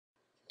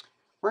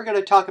We're going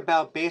to talk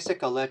about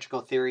basic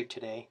electrical theory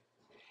today,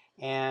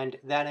 and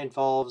that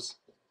involves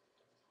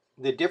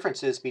the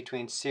differences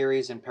between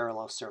series and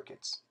parallel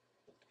circuits.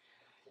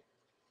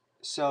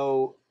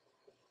 So,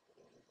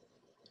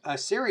 a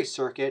series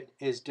circuit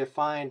is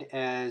defined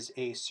as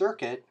a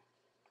circuit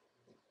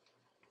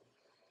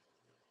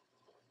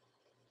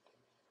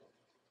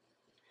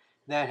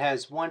that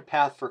has one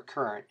path for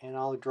current, and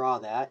I'll draw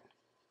that.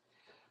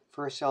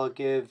 First, I'll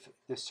give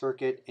the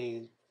circuit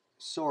a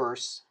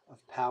source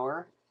of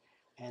power,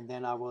 and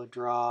then I will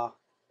draw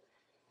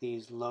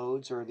these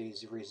loads or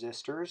these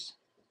resistors.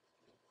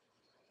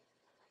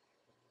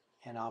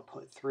 And I'll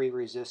put 3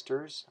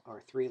 resistors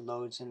or 3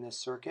 loads in this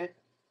circuit.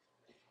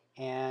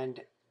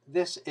 And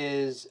this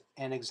is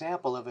an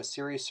example of a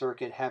series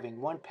circuit having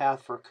one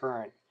path for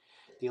current.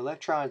 The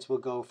electrons will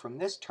go from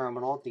this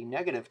terminal, the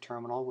negative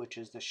terminal, which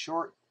is the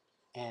short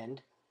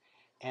end,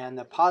 and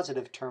the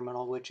positive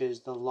terminal, which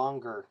is the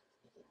longer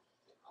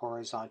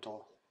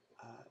horizontal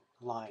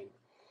line.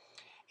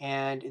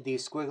 And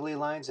these squiggly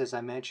lines, as I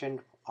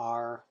mentioned,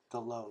 are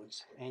the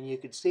loads. And you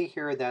can see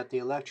here that the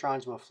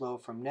electrons will flow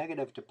from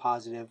negative to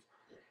positive.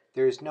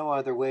 There's no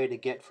other way to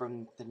get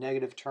from the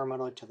negative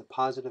terminal to the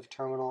positive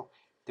terminal.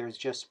 There's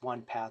just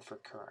one path for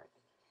current.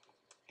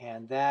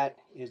 And that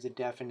is the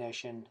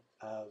definition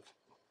of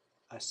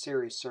a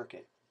series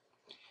circuit.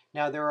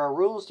 Now there are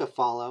rules to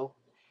follow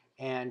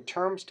and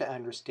terms to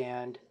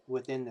understand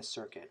within the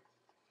circuit.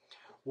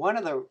 One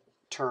of the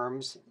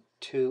terms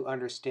to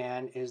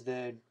understand is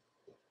the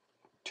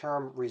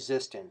term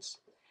resistance.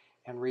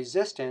 And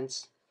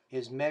resistance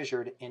is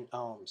measured in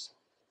ohms.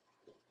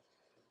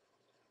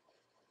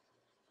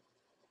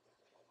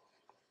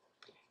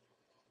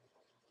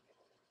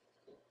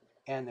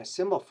 And the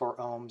symbol for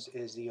ohms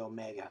is the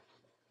omega.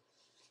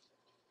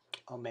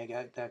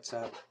 Omega, that's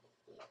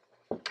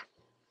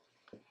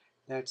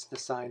the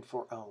sign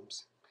for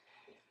ohms.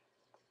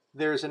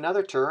 There's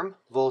another term,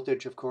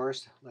 voltage, of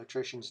course.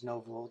 Electricians know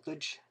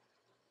voltage.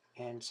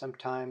 And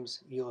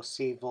sometimes you'll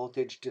see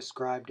voltage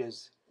described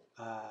as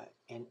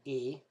an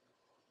E.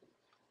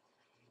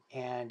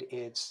 And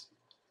it's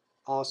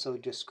also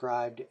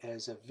described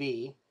as a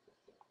V.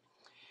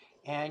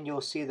 And you'll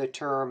see the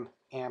term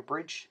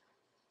amperage,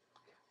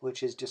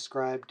 which is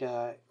described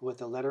with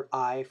the letter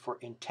I for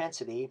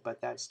intensity, but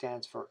that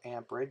stands for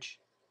amperage.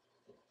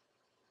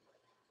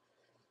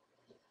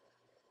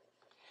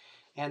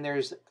 And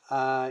there's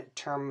a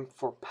term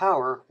for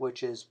power,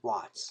 which is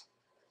watts.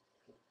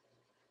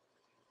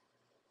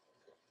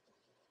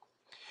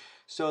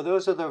 So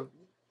those are the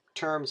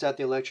terms that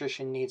the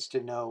electrician needs to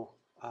know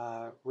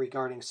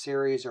regarding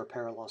series or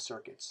parallel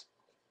circuits.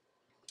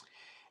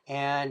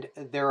 And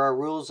there are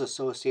rules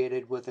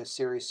associated with a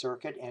series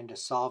circuit and to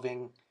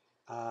solving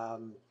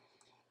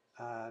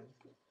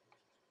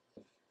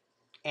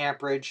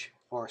amperage,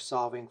 or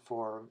solving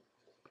for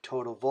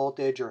total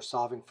voltage, or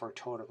solving for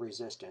total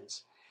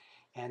resistance.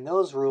 And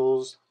those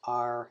rules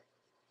are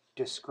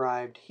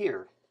described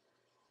here.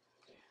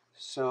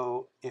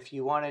 So if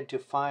you wanted to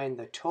find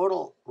the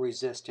total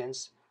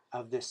resistance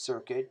of this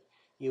circuit,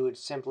 you would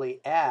simply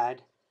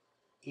add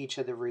each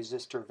of the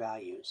resistor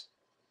values,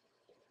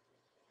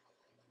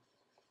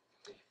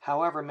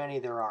 however many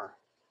there are.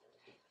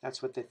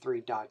 That's what the 3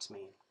 dots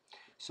mean.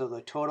 So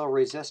the total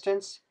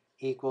resistance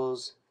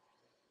equals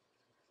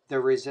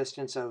the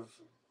resistance of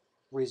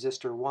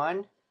resistor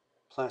 1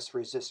 plus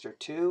resistor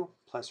 2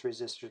 plus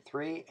resistor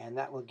 3, and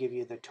that will give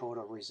you the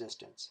total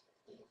resistance.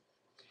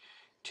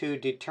 To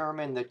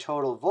determine the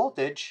total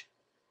voltage,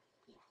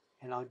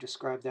 and I'll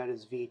describe that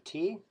as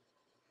VT,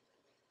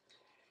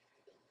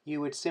 you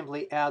would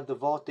simply add the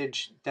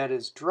voltage that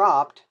is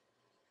dropped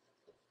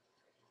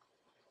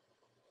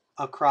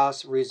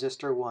across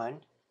resistor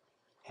 1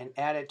 and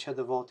add it to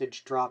the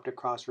voltage dropped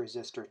across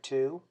resistor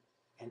 2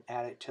 and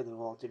add it to the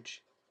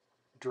voltage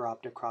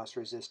dropped across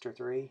resistor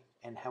 3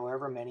 and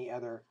however many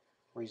other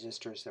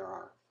resistors there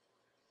are.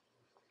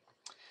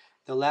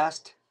 The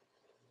last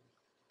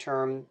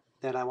term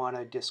that I want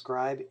to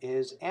describe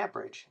is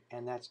amperage,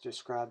 and that's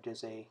described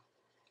as a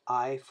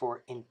I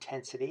for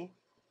intensity.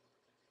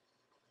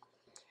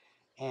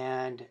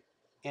 And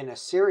in a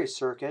series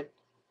circuit,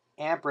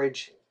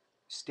 amperage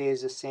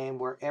stays the same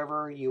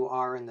wherever you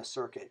are in the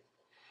circuit.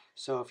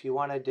 So if you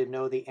wanted to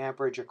know the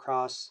amperage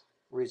across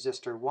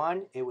resistor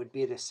 1, it would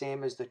be the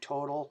same as the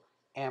total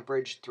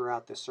amperage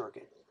throughout the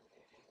circuit.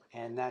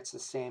 And that's the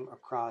same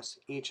across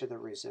each of the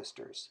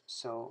resistors.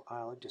 So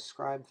I'll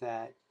describe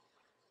that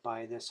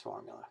by this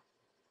formula.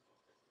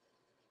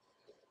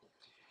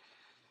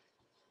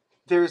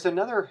 There's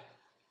another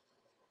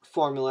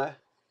formula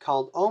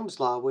called Ohm's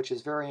law, which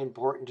is very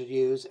important to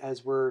use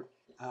as we're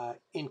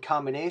in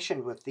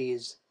combination with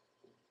these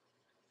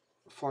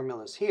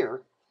formulas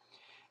here,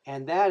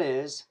 and that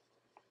is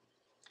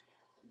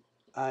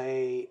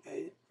a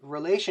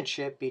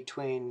relationship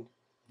between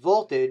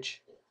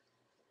voltage,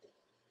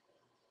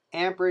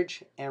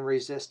 amperage, and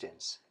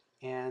resistance.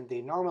 And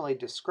they normally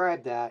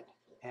describe that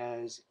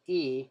as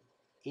E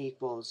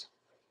equals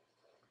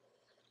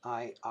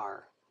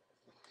IR.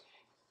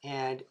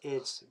 And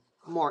it's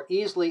more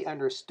easily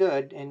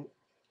understood, and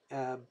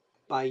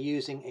by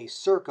using a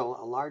circle,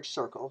 a large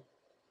circle,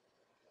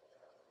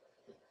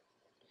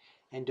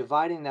 and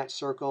dividing that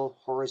circle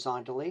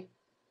horizontally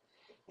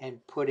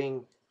and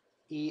putting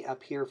E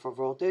up here for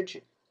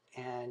voltage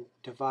and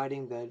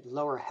dividing the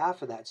lower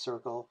half of that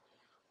circle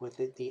with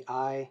the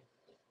I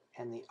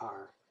and the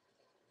R.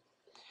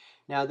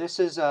 Now this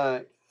is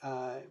the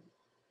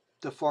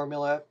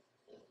formula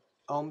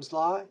Ohm's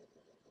law,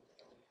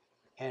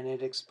 and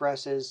it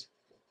expresses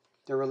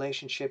the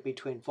relationship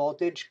between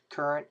voltage,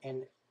 current,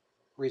 and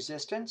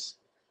resistance.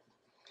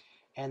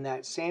 And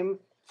that same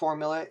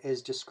formula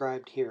is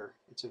described here.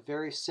 It's a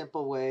very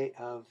simple way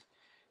of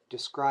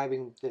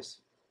describing this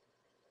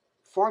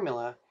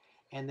formula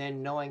and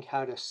then knowing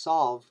how to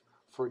solve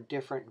for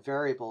different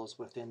variables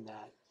within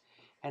that.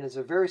 And it's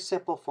a very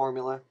simple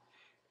formula.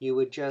 You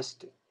would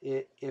just,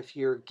 if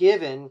you're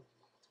given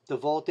the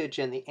voltage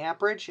and the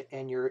amperage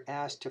and you're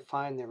asked to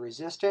find the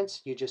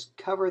resistance, you just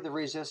cover the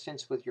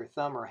resistance with your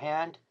thumb or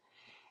hand,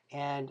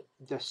 and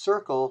the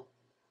circle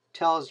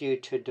tells you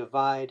to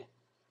divide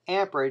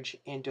amperage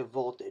into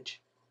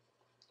voltage.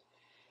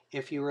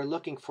 If you were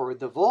looking for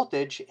the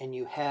voltage and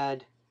you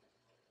had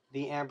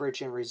the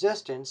amperage and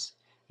resistance,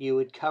 you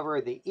would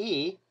cover the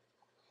E,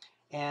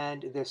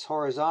 and this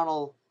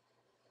horizontal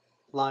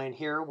line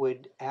here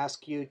would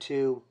ask you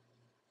to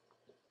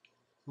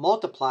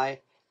multiply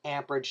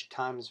amperage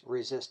times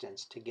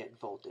resistance to get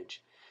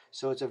voltage.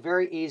 So it's a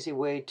very easy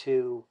way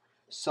to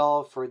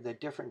solve for the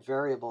different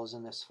variables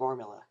in this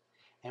formula.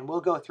 And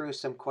we'll go through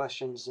some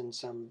questions and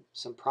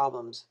some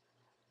problems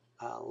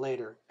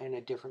later in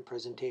a different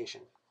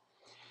presentation.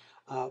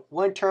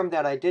 One term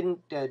that I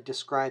didn't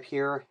describe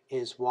here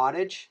is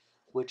wattage,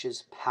 which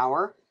is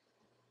power.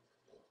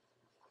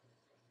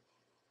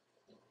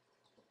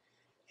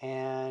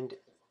 And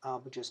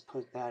I'll just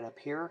put that up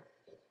here.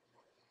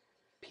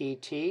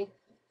 PT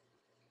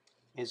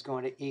is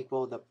going to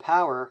equal the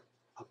power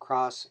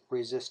across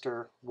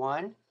resistor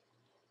 1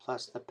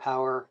 plus the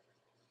power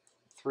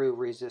through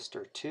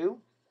resistor 2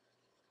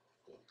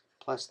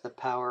 plus the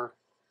power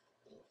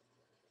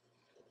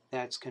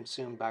that's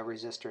consumed by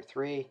resistor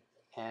 3,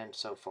 and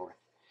so forth.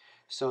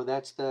 So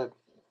that's the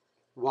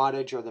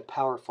wattage or the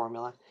power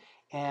formula.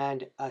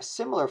 And a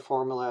similar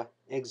formula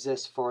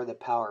exists for the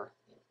power.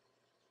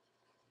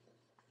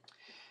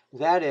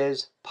 That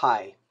is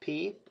pi,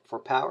 P for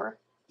power,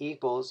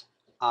 equals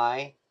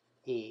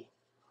IE,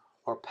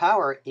 or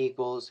power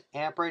equals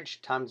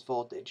amperage times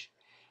voltage.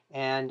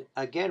 And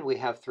again, we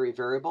have three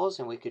variables,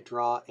 and we could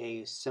draw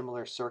a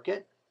similar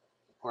circuit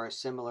or a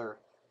similar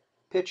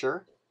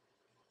picture.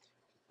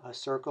 A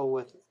circle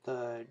with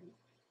the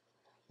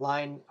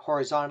line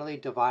horizontally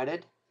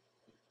divided,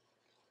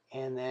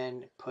 and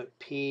then put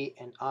P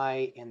and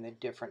I in the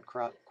different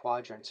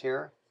quadrants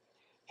here.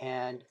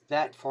 And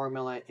that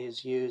formula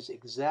is used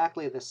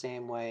exactly the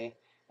same way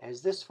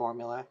as this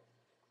formula,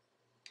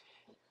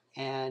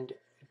 and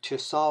to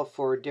solve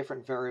for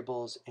different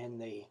variables in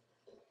the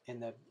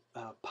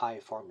pi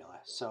formula.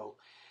 So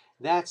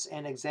that's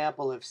an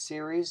example of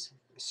series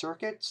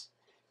circuits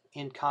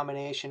in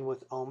combination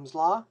with Ohm's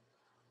law,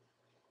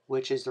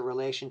 which is the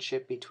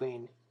relationship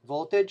between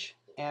voltage,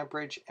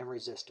 amperage, and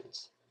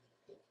resistance.